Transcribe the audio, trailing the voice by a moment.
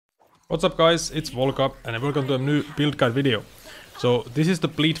What's up guys, it's Volka and welcome to a new build guide video. So this is the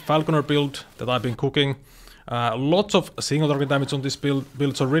Bleed Falconer build that I've been cooking. Lots of single target damage on this build,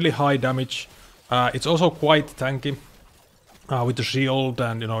 so really high damage. It's also quite tanky with the shield,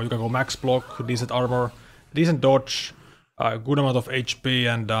 and you know you can go max block, decent armor, decent dodge, good amount of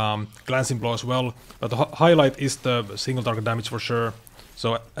HP and glancing blow as well. But the highlight is the single target damage for sure.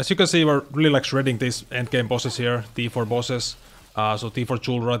 So as you can see, we're really like shredding these endgame bosses here, T4 bosses. So T4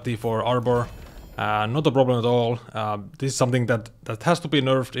 Chulra, T4 Arbor, not a problem at all. This is something that has to be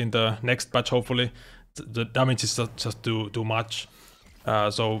nerfed in the next patch, hopefully. The damage is just too much.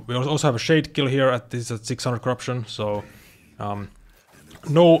 So we also have a Shade Kill here, this is at 600 corruption, so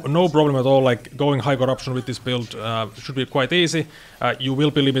no problem at all. Like going high corruption with this build should be quite easy. You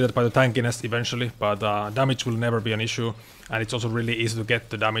will be limited by the tankiness eventually, but damage will never be an issue. And it's also really easy to get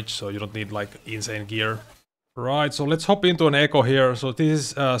the damage, so you don't need like insane gear. Right, so let's hop into an echo here. So this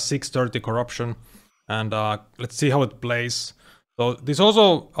is 630 corruption, and let's see how it plays. So this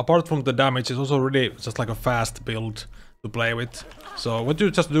also, apart from the damage, is also really just like a fast build to play with. So what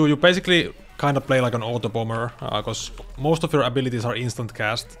you just do, you basically kind of play like an auto bomber, because most of your abilities are instant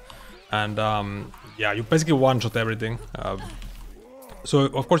cast, and yeah, you basically one-shot everything. So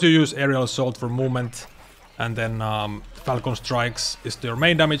of course you use aerial assault for movement, and then Falcon Strikes is your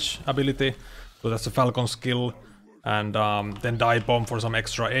main damage ability. So that's the Falcon skill, and then Dive Bomb for some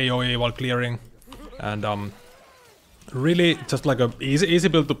extra AoE while clearing, and really just like a easy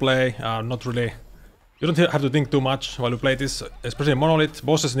build to play. Not really, you don't have to think too much while you play this, especially in Monolith.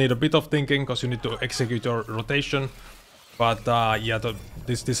 Bosses need a bit of thinking because you need to execute your rotation, but yeah,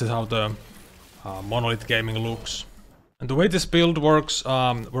 this is how the Monolith gaming looks. And the way this build works,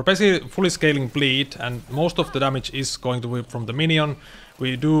 we're basically fully scaling bleed, and most of the damage is going to be from the minion.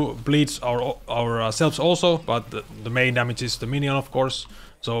 We do bleeds ourselves also, but the main damage is the minion, of course.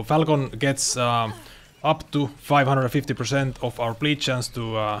 So Falcon gets up to 550% of our bleed chance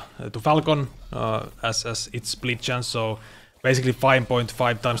to Falcon as its bleed chance. So basically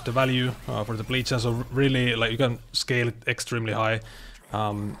 5.5 times the value for the bleed chance. So really, like, you can scale it extremely high.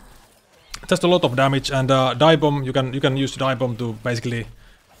 Just a lot of damage, and Dive Bomb, you can use Dive Bomb to basically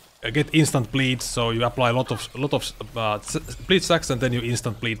get instant bleeds. So you apply a lot of bleed stacks, and then you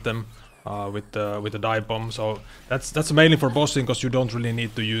instant bleed them with the Dive Bomb. So that's mainly for bossing, because you don't really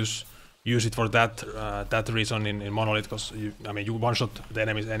need to use it for that reason in Monolith, because you one shot the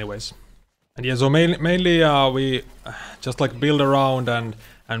enemies anyways. And yeah, so mainly we just like build around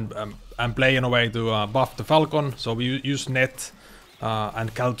and play in a way to buff the Falcon. So we use net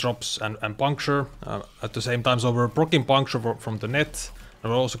and Caltrops and Puncture at the same time. So we're proccing Puncture from the net,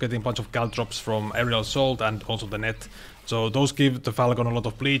 and we're also getting a bunch of Caltrops from Aerial Assault and also the net. So those give the Falcon a lot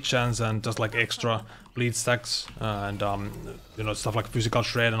of bleed chance and just like extra bleed stacks and you know, stuff like Physical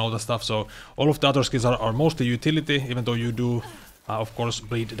Shred and all that stuff. So all of the other skills are mostly utility, even though you do of course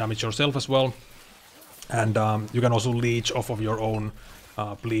bleed damage yourself as well. And you can also leech off of your own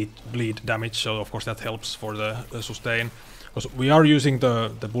bleed damage, so of course that helps for the sustain. Because we are using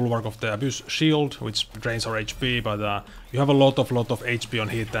the Bulwark of the Abyss shield, which drains our HP, but you have a lot of HP on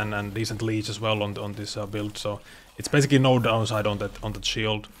hit and decent leech as well on this build, so it's basically no downside on that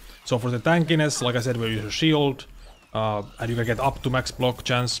shield. So for the tankiness, like I said, we use a shield, and you can get up to max block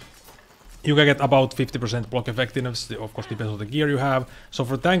chance. You can get about 50% block effectiveness, of course depends on the gear you have. So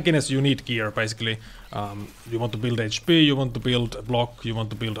for tankiness you need gear, basically. You want to build HP, you want to build block, you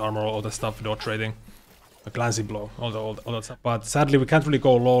want to build armor, all that stuff, dodge rating. A glancing blow, all that stuff. But sadly we can't really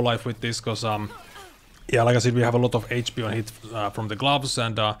go low life with this, because yeah, like I said, we have a lot of HP on hit from the gloves,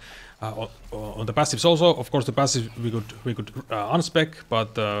 and on the passives also. Of course the passive we could unspec,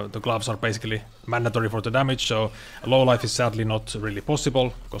 but the gloves are basically mandatory for the damage, so low life is sadly not really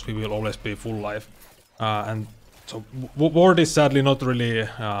possible, because we will always be full life. And so ward is sadly not really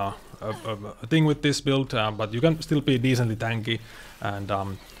a thing with this build, but you can still be decently tanky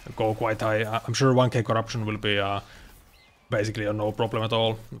and go quite high. I'm sure 1k corruption will be basically a no problem at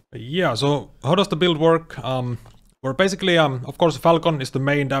all. Yeah, so how does the build work? We're basically, of course, Falcon is the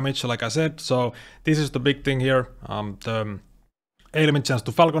main damage, like I said, so this is the big thing here. The element chance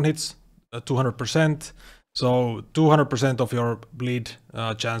to Falcon hits 200%, so 200% of your bleed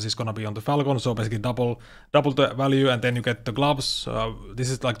chance is gonna be on the Falcon, so basically double the value, and then you get the gloves.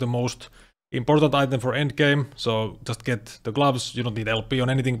 This is like the most important item for endgame, so just get the gloves. You don't need LP on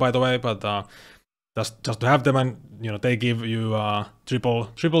anything, by the way, but just to have them, and you know they give you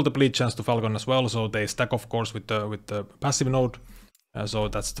triple the bleed chance to Falcon as well. So they stack, of course, with the passive node. So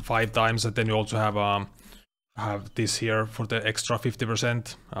that's the 5 times, and then you also have this here for the extra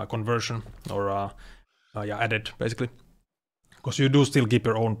 50% conversion, or yeah, added basically. because you do still keep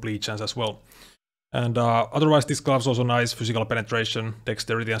your own bleed chance as well. And otherwise, this glove's also nice, physical penetration,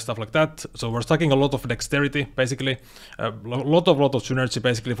 dexterity, and stuff like that. So we're stacking a lot of dexterity, basically, a lot of synergy,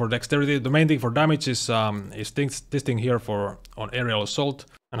 basically, for dexterity. The main thing for damage is this thing here on aerial assault.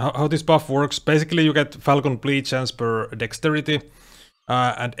 And how this buff works, basically, you get Falcon bleed chance per dexterity,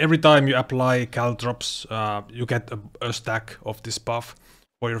 and every time you apply caltrops, you get a stack of this buff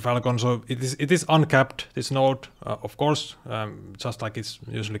for your Falcon. So it is uncapped, this node, of course, just like it's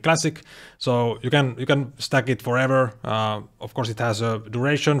usually classic. So you can stack it forever. Of course, it has a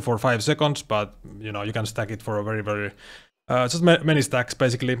duration for 5 seconds, but you know, you can stack it for a very just many stacks,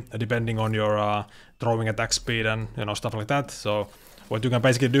 basically, depending on your throwing attack speed and, you know, stuff like that. So what you can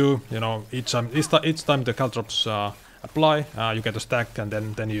basically do, you know, each time the caltrops apply, you get a stack, and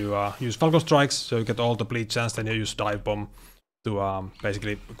then you use Falcon strikes, so you get all the bleed chance. Then you use dive bomb to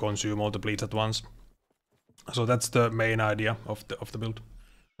basically consume all the bleeds at once. So that's the main idea of the build.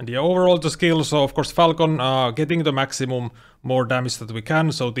 And yeah, overall the skills, so of course Falcon, getting the maximum more damage that we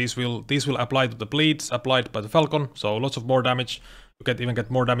can. So these will apply to the bleeds applied by the Falcon. So lots of more damage. You even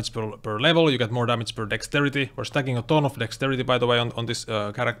get more damage per level. You get more damage per dexterity. We're stacking a ton of dexterity, by the way, on this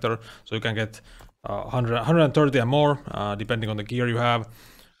character. So you can get 130 and more, depending on the gear you have.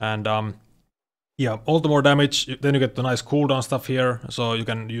 And yeah, all the more damage, then you get the nice cooldown stuff here, so you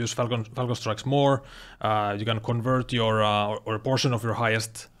can use Falcon strikes more. You can convert your or a portion of your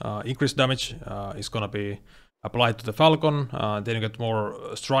highest increased damage is gonna be applied to the Falcon. Then you get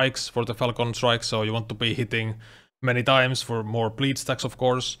more strikes for the Falcon strikes, so you want to be hitting many times for more bleed stacks, of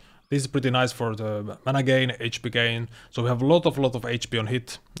course. This is pretty nice for the mana gain, HP gain. So we have a lot of HP on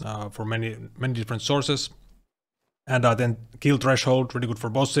hit for many different sources. And then kill threshold, really good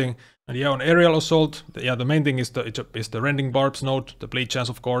for bossing. And yeah, on aerial assault, the main thing is the rending barbs node, the bleed chance,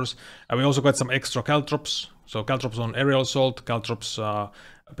 of course. And we also got some extra caltrops. So caltrops on aerial assault, caltrops,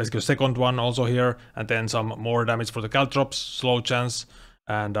 basically a second one also here, and then some more damage for the caltrops, slow chance.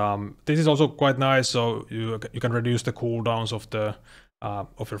 And this is also quite nice. So you can reduce the cooldowns of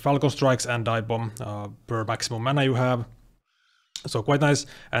your Falcon strikes and dive bomb per maximum mana you have. So quite nice.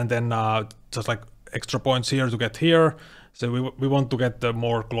 And then just like extra points here to get here. So we want to get the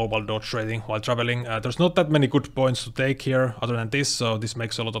more global dodge rating while traveling. There's not that many good points to take here other than this, so this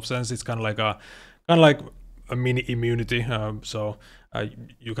makes a lot of sense. It's kind of like a mini immunity, so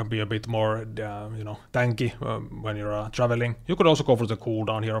you can be a bit more you know, tanky when you're traveling. You could also go for the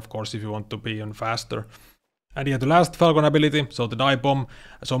cooldown here, of course, if you want to be even faster. And yeah, the last Falcon ability, so the dive bomb,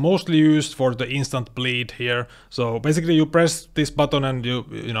 so mostly used for the instant bleed here. So basically you press this button and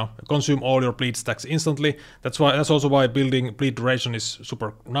you know, consume all your bleed stacks instantly. That's also why building bleed duration is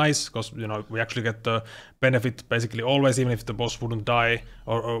super nice, because, you know, we actually get the benefit basically always, even if the boss wouldn't die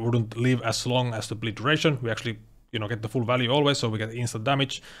or wouldn't live as long as the bleed duration. We actually, you know, get the full value always, so we get instant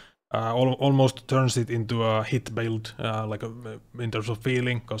damage. Almost turns it into a hit build, like in terms of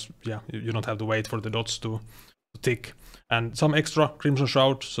feeling, because yeah, you don't have to wait for the dots to tick. And some extra Crimson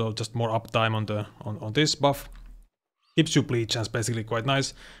Shroud, so just more uptime on this buff. Gives you bleed chance, basically quite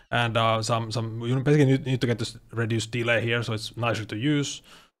nice. And you basically need to get this reduced delay here, so it's nicer to use.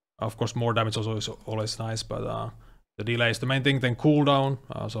 Of course, more damage also is always nice, but the delay is the main thing. Then cooldown,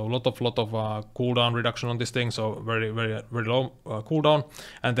 so a lot of cooldown reduction on this thing, so very low cooldown.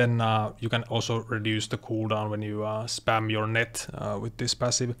 And then you can also reduce the cooldown when you spam your net with this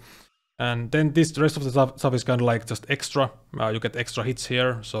passive. And then the rest of the stuff is kind of like just extra. You get extra hits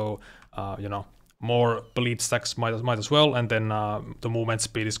here, so you know, more bleed stacks might as well. And then the movement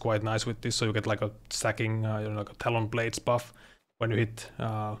speed is quite nice with this, so you get like a stacking, you know, like a Talon Blades buff when you hit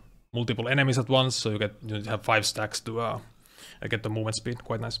multiple enemies at once, so you have 5 stacks to get the movement speed,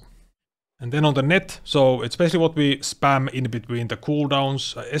 quite nice. And then on the net, so it's basically what we spam in between the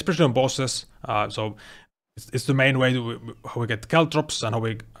cooldowns, especially on bosses. So it's the main way how we get caltrops and how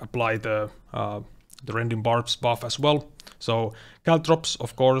we apply the rending barbs buff as well. So caltrops,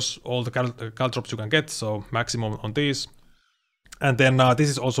 of course, all the caltrops you can get, so maximum on these. And then this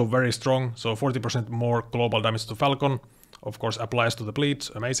is also very strong, so 40% more global damage to Falcon. Of course, applies to the bleeds,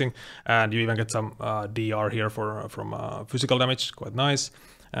 amazing. And you even get some DR here from physical damage, quite nice.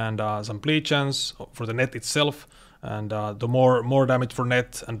 And some bleed chance for the net itself, and the more damage for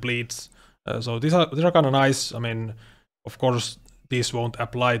net and bleeds. So these are kind of nice. I mean, of course, these won't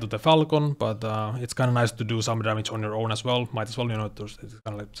apply to the Falcon, but it's kind of nice to do some damage on your own as well. Might as well, you know, it's kind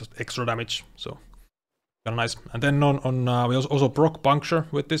of like just extra damage, so kind of nice. And then we also proc Puncture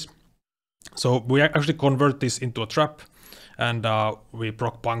with this. So we actually convert this into a trap. And we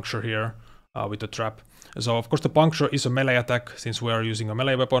proc Puncture here with the trap. So of course the Puncture is a melee attack, since we are using a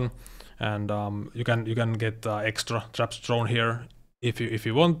melee weapon. and you can get extra traps thrown here if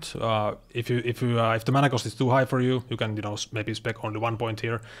you want. If the mana cost is too high for you, you can maybe spec only 1 point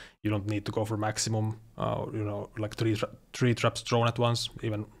here. You don't need to go for maximum. Like three traps thrown at once.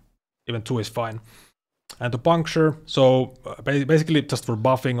 Even 2 is fine. And the puncture, so basically just for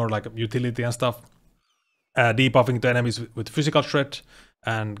buffing or like utility and stuff, debuffing the enemies with physical threat,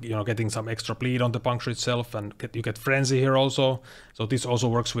 and getting some extra bleed on the puncture itself, and you get frenzy here also. So this also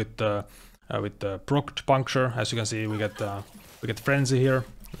works with the procced puncture. As you can see, we get frenzy here,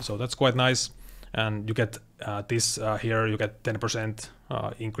 so that's quite nice. And you get this here, you get 10%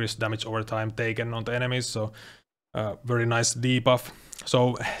 increased damage over time taken on the enemies. So very nice debuff.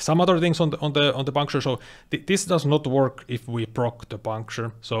 So some other things on the puncture. So this does not work if we proc the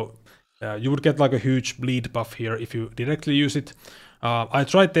puncture. So you would get like a huge bleed buff here if you directly use it. I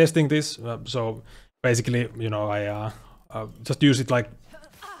tried testing this. So basically, I just use it like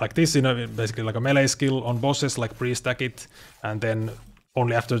this, basically like a melee skill on bosses, like pre-stack it, and then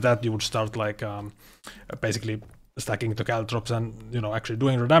only after that you would start like basically stacking the caltrops and actually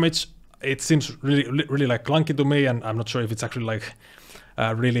doing the damage. It seems really like clunky to me, and I'm not sure if it's actually like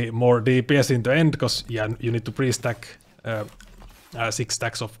really more DPS in the end, because yeah, you need to pre-stack 6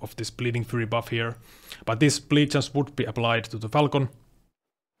 stacks of this Bleeding Fury buff here. But this bleed chance would be applied to the Falcon,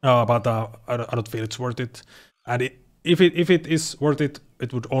 but I don't feel it's worth it. And if it is worth it,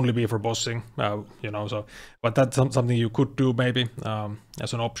 it would only be for bossing, so, but that's something you could do maybe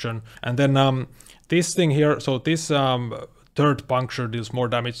as an option. And then this thing here, so this third puncture deals more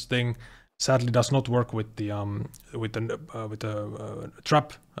damage thing, sadly does not work with the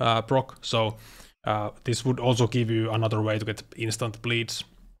trap proc. So this would also give you another way to get instant bleeds.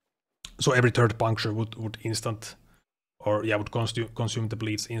 So every third puncture would instant, or yeah, would consume the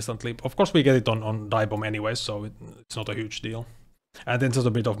bleeds instantly. Of course, we get it on die bomb anyway, so it's not a huge deal. And then just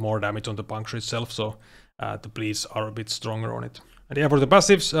a bit of more damage on the puncture itself, so the bleeds are a bit stronger on it. And yeah, for the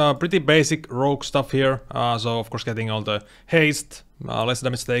passives, pretty basic rogue stuff here. So of course, getting all the haste, less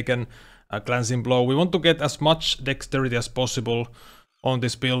damage taken, cleansing blow. We want to get as much dexterity as possible on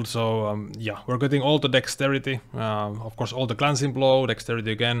this build, so yeah, we're getting all the dexterity. Of course, all the cleansing blow,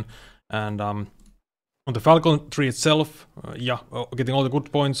 dexterity again, and on the Falconry itself, yeah, getting all the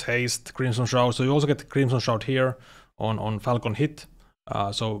good points, haste, Crimson Shroud. So you also get Crimson Shroud here on Falcon hit.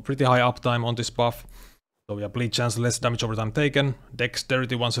 So pretty high uptime on this buff. So yeah, bleed chance, less damage over time taken,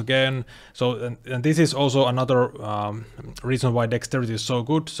 dexterity once again. So and this is also another reason why dexterity is so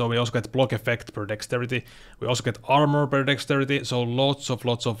good. So we also get block effect per dexterity. We also get armor per dexterity. So lots of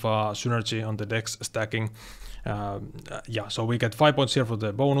synergy on the dex stacking. Yeah, so we get 5 points here for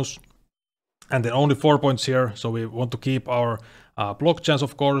the bonus, and then only 4 points here. So we want to keep our block chance,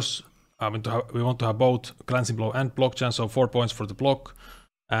 of course. We want to have both cleansing blow and block chance. So 4 points for the block.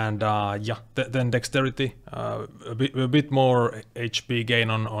 And yeah, then dexterity, a bit more HP gain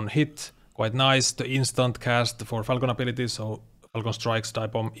on hit, quite nice. The instant cast for Falcon abilities, so Falcon Strikes,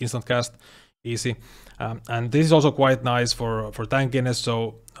 Dive Bomb, instant cast, easy. And this is also quite nice for tankiness,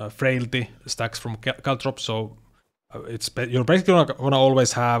 so frailty stacks from caltrops, so you're basically gonna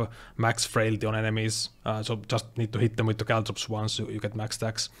always have max frailty on enemies, so just need to hit them with the caltrops once you get max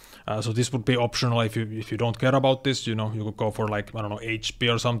stacks. So this would be optional if you don't care about this. You could go for like, I don't know,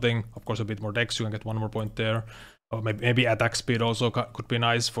 HP or something. Of course, a bit more dex, you can get 1 more point there. Or maybe attack speed also could be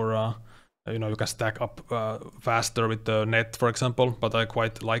nice for you can stack up faster with the net, for example. But I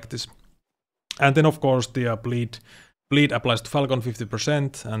quite like this. And then of course the bleed applies to Falcon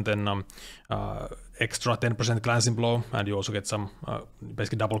 50%, and then extra 10% cleansing blow, and you also get some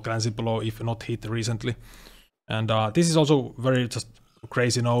basically double cleansing blow if not hit recently. And this is also very just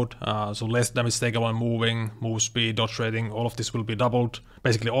crazy node, so less damage taken while moving, move speed, dodge rating, all of this will be doubled,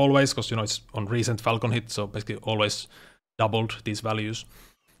 basically always, because it's on recent Falcon hit, so basically always doubled these values.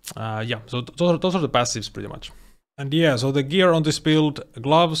 Yeah, so those are the passives pretty much. And yeah, so the gear on this build,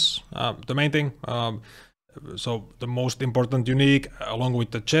 gloves, the main thing. So the most important unique along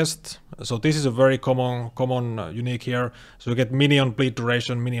with the chest. So this is a very common unique here. So you get minion bleed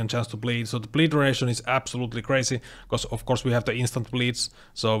duration, minion chance to bleed. So the bleed duration is absolutely crazy because of course we have the instant bleeds.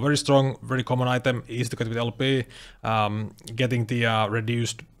 So very strong, very common item, easy to get with LP. Getting the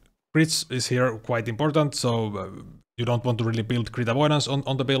reduced crits is here quite important. So you don't want to really build crit avoidance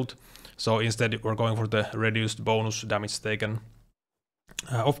on the build. So instead we're going for the reduced bonus damage taken.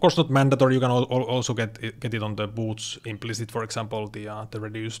 Of course, not mandatory. You can also get it on the boots implicit, for example, the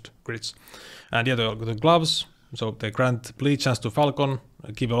reduced crits. And yeah, the gloves. So they grant bleed chance to Falcon,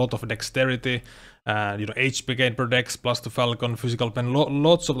 give a lot of dexterity, and you know, HP gain per dex plus the Falcon, physical pen,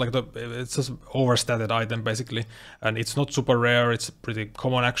 lots of like it's just overstated item basically, and it's not super rare. It's pretty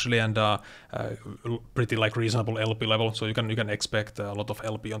common actually, and pretty like reasonable LP level. So you can expect a lot of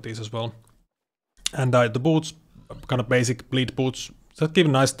LP on these as well. And the boots, kind of basic bleed boots, that give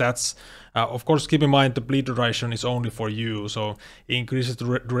nice stats. Of course, keep in mind the bleed duration is only for you, so it increases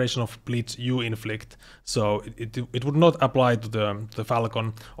the duration of bleeds you inflict. So it would not apply to the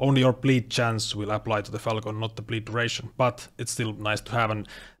Falcon. Only your bleed chance will apply to the Falcon, not the bleed duration. But it's still nice to have, and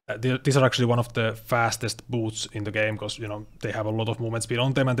these are actually one of the fastest boots in the game, because you know they have a lot of movement speed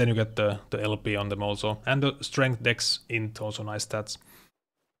on them, and then you get the LP on them also, and the strength dex int also nice stats.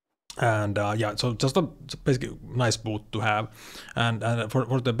 And yeah, so just a basically nice boot to have. And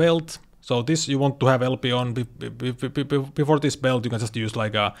for the belt, so this you want to have LP on. Before this belt, you can just use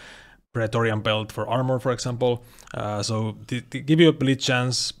like a Praetorian belt for armor, for example. So they give you a bleed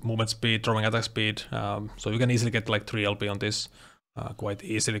chance, movement speed, throwing attack speed. So you can easily get like 3 LP on this quite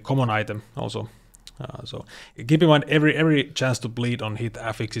easily. Common item also. So keep in mind every chance to bleed on hit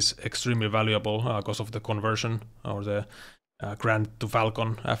affix is extremely valuable because of the conversion or the grant to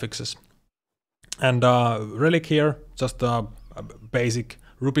Falcon affixes. And relic here, just a basic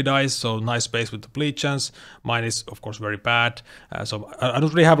rupee dice, so nice base with the bleed chance. Mine is of course very bad, so I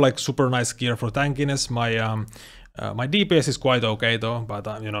don't really have like super nice gear for tankiness. My DPS is quite okay though,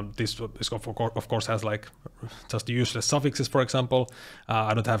 but you know, this of course has like just useless suffixes, for example.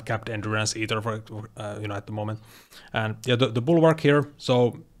 I don't have capped endurance either, for you know, at the moment. And yeah, the bulwark here,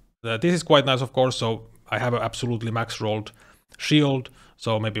 so this is quite nice, of course. So I have an absolutely max rolled shield,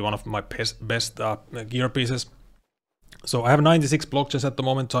 so maybe one of my best gear pieces. So I have 96 block chance at the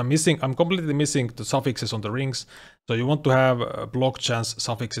moment, so I'm completely missing the suffixes on the rings. So you want to have block chance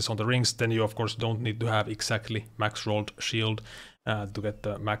suffixes on the rings, then you of course don't need to have exactly max rolled shield to get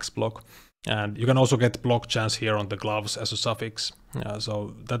the max block. And you can also get block chance here on the gloves as a suffix,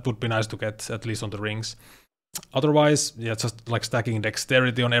 so that would be nice to get at least on the rings. Otherwise, yeah, just like stacking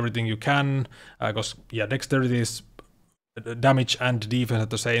dexterity on everything you can, because yeah, dexterity is damage and defense at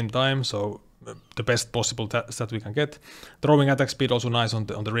the same time, so the best possible stat we can get. Throwing attack speed also nice on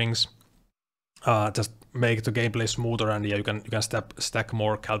the rings. Just make the gameplay smoother, and yeah, you can stack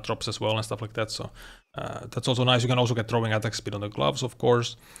more caltrops as well and stuff like that. So that's also nice. You can also get throwing attack speed on the gloves, of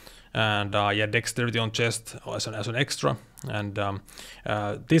course, and yeah, dexterity on chest as an extra. And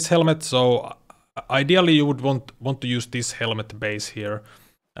this helmet, so ideally you would want to use this helmet base here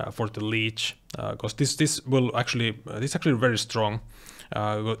for the leech, because this actually very strong.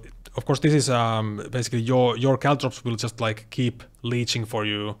 Of course, this is basically your caltrops will just like keep leeching for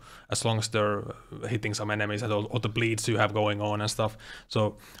you as long as they're hitting some enemies, and all the bleeds you have going on and stuff.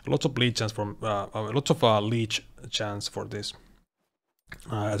 So lots of bleed chance from lots of leech chance for this.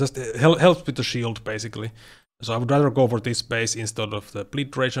 Just helps with the shield basically. So I would rather go for this base instead of the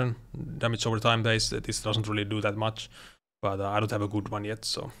bleed duration damage over time base. This doesn't really do that much, but I don't have a good one yet.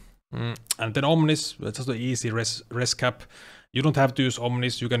 So and then Omnis, just an easy res cap. You don't have to use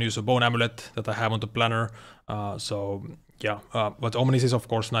Omnis, you can use a bone amulet that I have on the planner. So yeah, but Omnis is of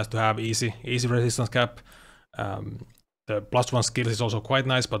course nice to have, easy resistance cap. The +1 skills is also quite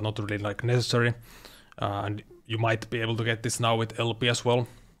nice, but not really like necessary. And you might be able to get this now with LP as well.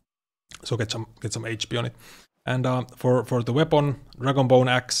 So get some HP on it. And for the weapon, Dragon Bone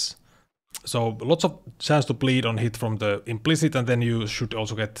Axe. So lots of chance to bleed on hit from the implicit, and then you should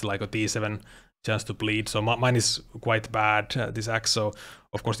also get like a D7 chance to bleed. So mine is quite bad, this axe. So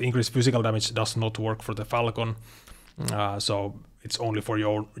of course increased physical damage does not work for the Falcon. So it's only for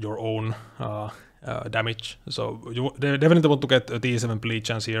your own damage. So you definitely want to get a D7 bleed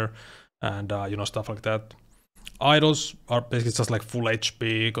chance here, and you know, stuff like that. Idols are basically just like full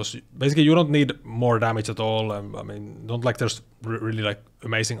HP, because basically you don't need more damage at all. I mean, don't like there's really like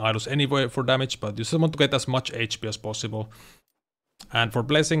amazing idols anyway for damage, but you just want to get as much HP as possible. And for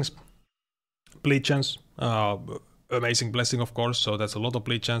blessings, bleed chance, amazing blessing of course, so that's a lot of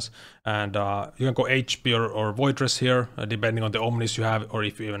bleed chance. And you can go HP or Voidress here, depending on the Omnis you have, or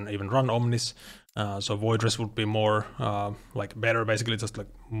if you even run Omnis. So Voidress would be more like better, basically just like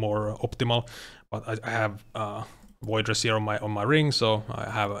more optimal. But I have Voidress here on my ring, so I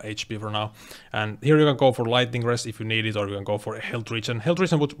have HP for now. And here you can go for Lightning Rest if you need it, or you can go for a Health Regen. Health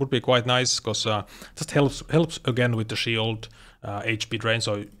Regen would be quite nice, because just helps again with the shield HP drain.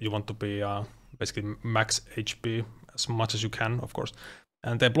 So you want to be basically max HP as much as you can, of course.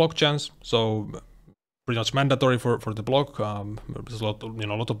 And the block chance, so pretty much mandatory for the block. There's a lot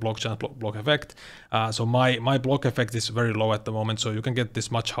of block chance, block effect. So my block effect is very low at the moment, so you can get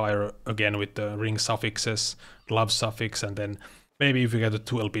this much higher again with the ring suffixes, glove suffix, and then maybe if you get a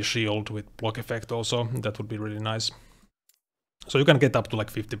 2 LP shield with block effect also, that would be really nice. So you can get up to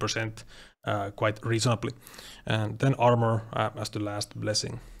like 50% quite reasonably. And then armor as the last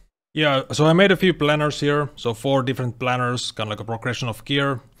blessing. Yeah, so I made a few planners here. So 4 different planners, kind of like a progression of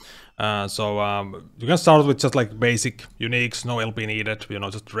gear. You can start with just like basic uniques, no LP needed, you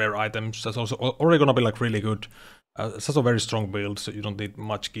know, just rare items. That's also already gonna be like really good. It's also a very strong build, so you don't need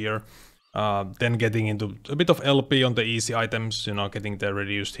much gear. Then getting into a bit of LP on the easy items, you know, getting the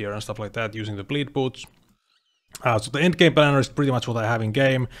reduced here and stuff like that, using the bleed boots. So the end game planner is pretty much what I have in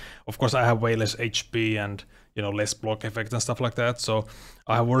game. Of course, I have way less HP and, you know, less block effect and stuff like that. So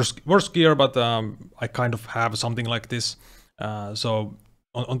I have worse gear, but I kind of have something like this. So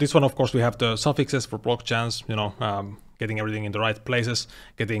on this one, of course, we have the suffixes for block chance, you know, getting everything in the right places,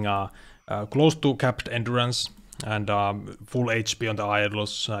 getting close to capped endurance, and full HP on the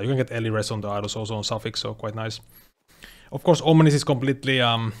idols. You can get early res on the idols also on suffix, so quite nice. Of course, Omnis is completely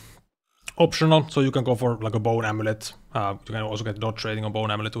optional, so you can go for like a bone amulet. You can also get dodge rating on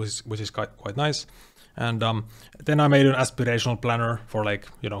bone amulet, which is quite nice. And then I made an aspirational planner for like,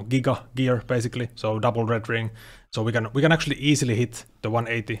 you know, giga gear basically. So double red ring. So we can actually easily hit the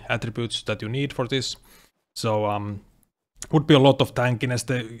 180 attributes that you need for this. So would be a lot of tankiness,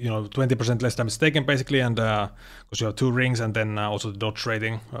 you know, 20% less damage taken basically, and because you have 2 rings and then also the dodge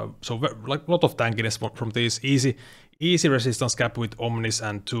rating. So like a lot of tankiness from these. Easy resistance cap with Omnis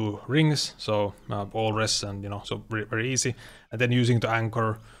and 2 rings. So all res and, you know, so very easy. And then using the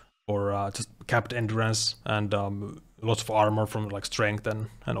anchor for just capped endurance and lots of armor from like strength and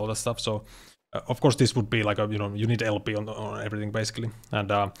all that stuff. So of course this would be like a, you know, you need LP on everything basically.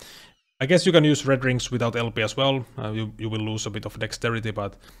 And I guess you can use red rings without LP as well. You will lose a bit of dexterity,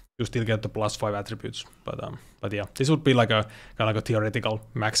 but you still get the +5 attributes. But yeah, this would be like a kind of like a theoretical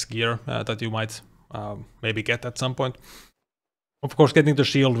max gear that you might maybe get at some point. Of course, getting the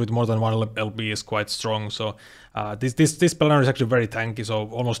shield with more than 1 LP is quite strong. So this planner is actually very tanky. So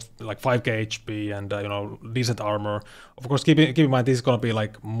almost like 5k HP and you know, decent armor. Of course, keep in mind this is gonna be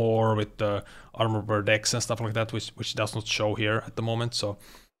like more with the armor per dex and stuff like that, which does not show here at the moment. So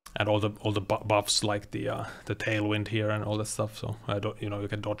and all the buffs like the tailwind here and all that stuff. So you know, you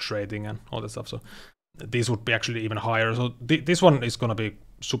can dodge rating and all that stuff. So these would be actually even higher. So this one is gonna be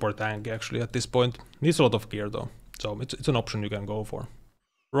super tanky actually at this point. Needs a lot of gear though. So it's an option you can go for.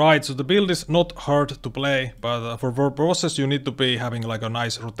 Right, so the build is not hard to play, but for bosses you need to be having like a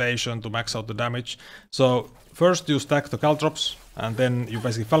nice rotation to max out the damage. So first you stack the caltrops, and then you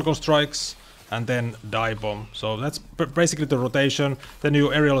basically Falcon strikes, and then die bomb. So that's basically the rotation. Then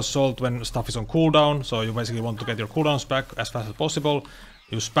you aerial assault when stuff is on cooldown, so you basically want to get your cooldowns back as fast as possible.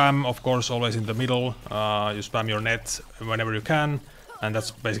 You spam, of course, always in the middle. You spam your net whenever you can, and that's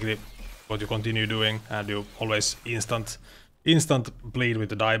basically what you continue doing, and you always instant bleed with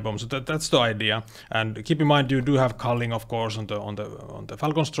the die bomb. So that's the idea. And keep in mind you do have culling, of course, on the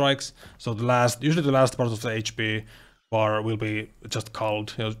Falcon strikes. So usually the last part of the HP bar will be just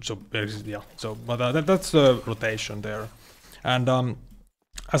culled. You know, so yeah. So but that's the rotation there. And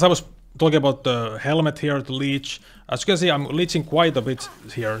as I was talking about the helmet here, the leech, as you can see, I'm leeching quite a bit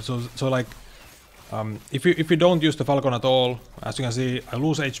here. So like. If you don't use the Falcon at all, as you can see, I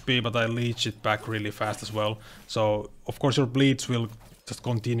lose HP, but I leech it back really fast as well. So of course your bleeds will just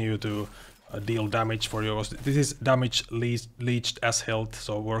continue to deal damage for you. This is damage leeched as health,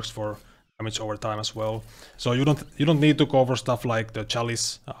 so it works for damage over time as well. So you don't need to go for stuff like the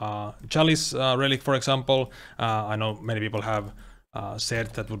chalice relic, for example. I know many people have said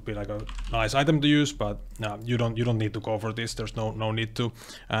that would be like a nice item to use, but you don't need to go for this. There's no need to,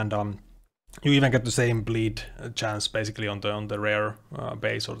 and you even get the same bleed chance basically on the rare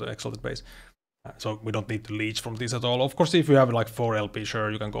base or the exalted base. So we don't need to leech from this at all. Of course, if you have like 4 LP,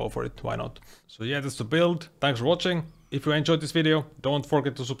 sure, you can go for it. Why not? So yeah, that's the build. Thanks for watching. If you enjoyed this video, don't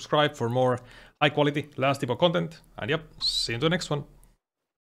forget to subscribe for more high quality Last Epoch content. And yep, see you in the next one.